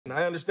And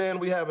I understand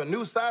we have a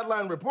new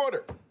sideline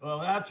reporter. Well,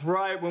 that's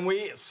right. When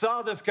we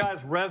saw this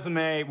guy's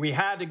resume, we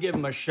had to give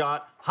him a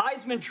shot.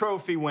 Heisman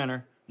Trophy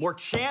winner, more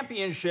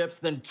championships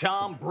than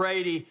Tom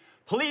Brady.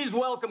 Please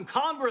welcome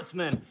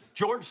Congressman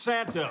George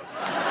Santos.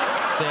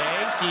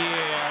 Thank you.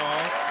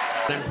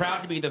 I'm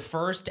proud to be the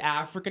first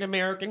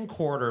African-American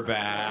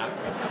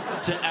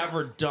quarterback to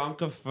ever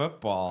dunk a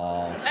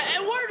football.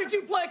 And where did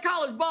you play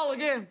college ball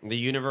again? The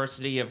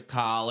University of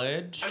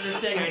College. I'm just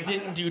saying I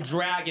didn't do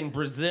drag in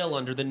Brazil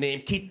under the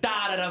name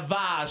Kitara da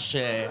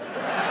Vache.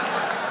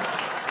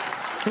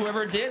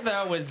 Whoever did,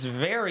 though, was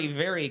very,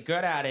 very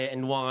good at it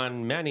and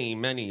won many,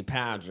 many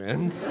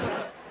pageants.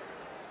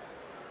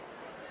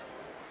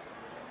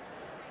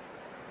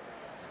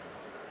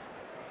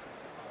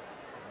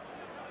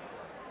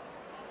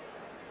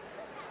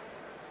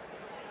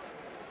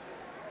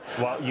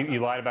 Well, you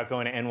lied about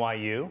going to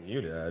NYU?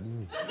 You did.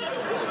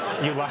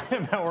 You lied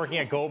about working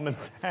at Goldman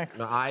Sachs?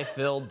 I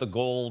filled the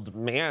gold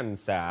man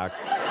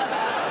sacks.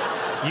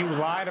 You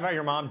lied about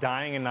your mom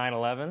dying in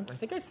 9/11? I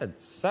think I said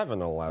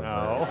 7-Eleven.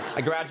 No.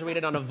 I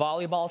graduated on a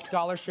volleyball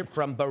scholarship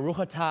from Baruch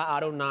Atah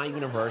Adonai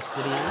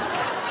University.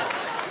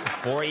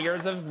 4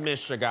 years of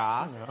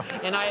Michigas. No.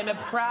 And I am a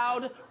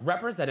proud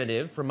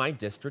representative from my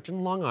district in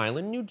Long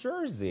Island, New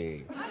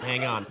Jersey.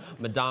 Hang on,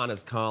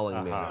 Madonna's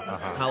calling me.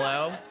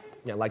 Hello?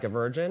 Yeah, like a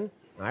virgin?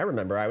 I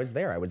remember I was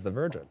there. I was the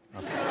virgin.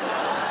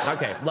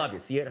 Okay, love you.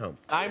 See you at home.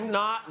 I'm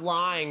not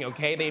lying,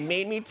 okay? They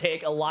made me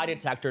take a lie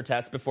detector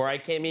test before I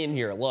came in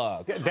here.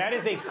 Look. That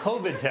is a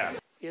COVID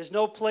test. He has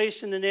no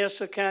place in the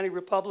Nassau County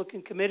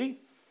Republican Committee,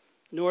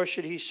 nor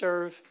should he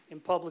serve in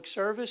public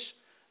service,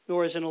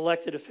 nor as an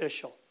elected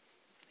official.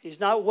 He's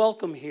not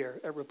welcome here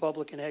at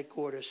Republican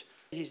headquarters.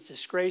 He's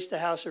disgraced the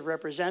House of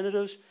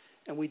Representatives,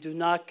 and we do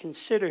not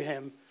consider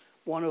him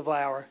one of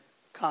our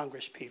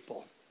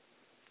congresspeople.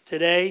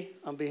 Today,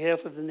 on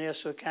behalf of the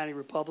Nassau County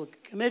Republican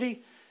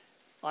Committee,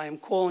 I am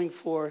calling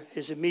for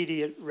his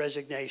immediate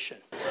resignation.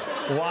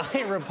 Why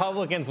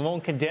Republicans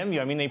won't condemn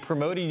you? I mean, they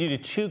promoted you to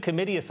 2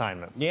 committee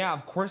assignments. Yeah,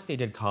 of course they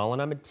did,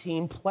 Colin. I'm a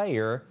team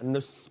player, and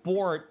the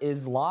sport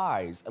is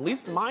lies. At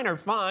least mine are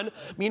fun.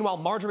 Meanwhile,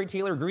 Marjorie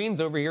Taylor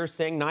Greene's over here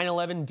saying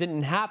 9/11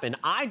 didn't happen.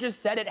 I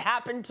just said it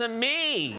happened to me.